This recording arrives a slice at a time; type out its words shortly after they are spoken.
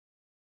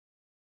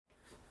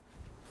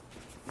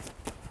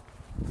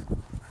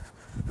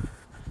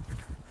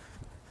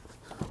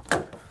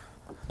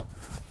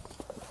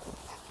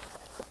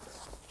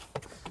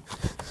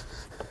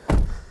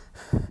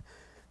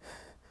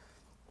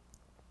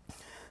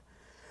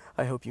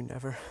I hope you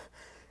never,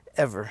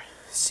 ever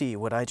see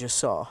what I just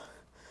saw.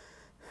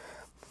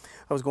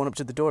 I was going up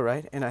to the door,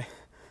 right? And I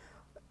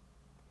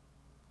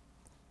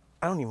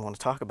don't even want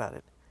to talk about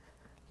it.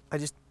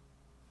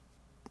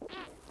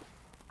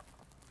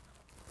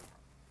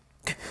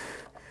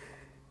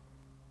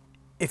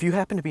 If you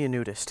happen to be a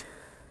nudist,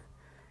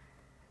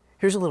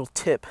 here's a little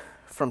tip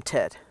from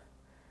Ted.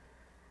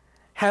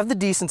 Have the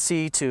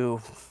decency to,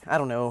 I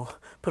don't know,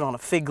 put on a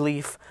fig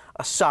leaf,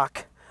 a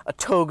sock, a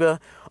toga,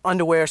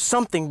 underwear,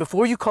 something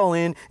before you call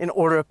in and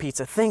order a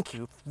pizza. Thank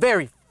you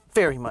very,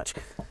 very much.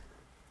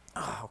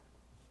 Oh,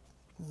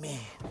 man.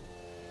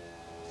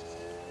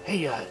 Hey,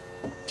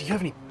 do you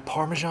have any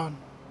Parmesan?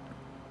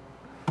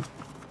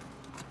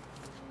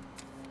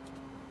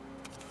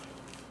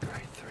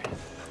 Great, 3.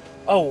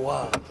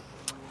 Oh,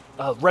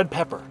 red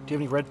pepper. Do you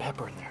have any red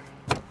pepper in there?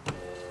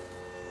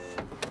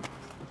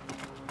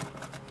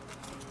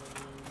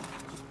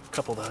 A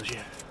couple of those,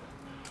 yeah.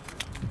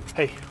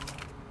 Hey,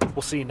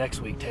 we'll see you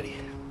next week, Teddy.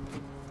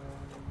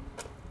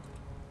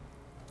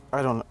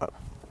 I don't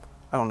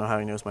know how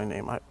he knows my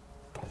name.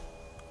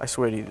 I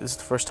swear to you, this is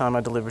the first time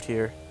I delivered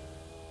here.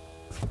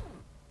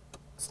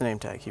 It's the name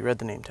tag. He read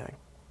the name tag.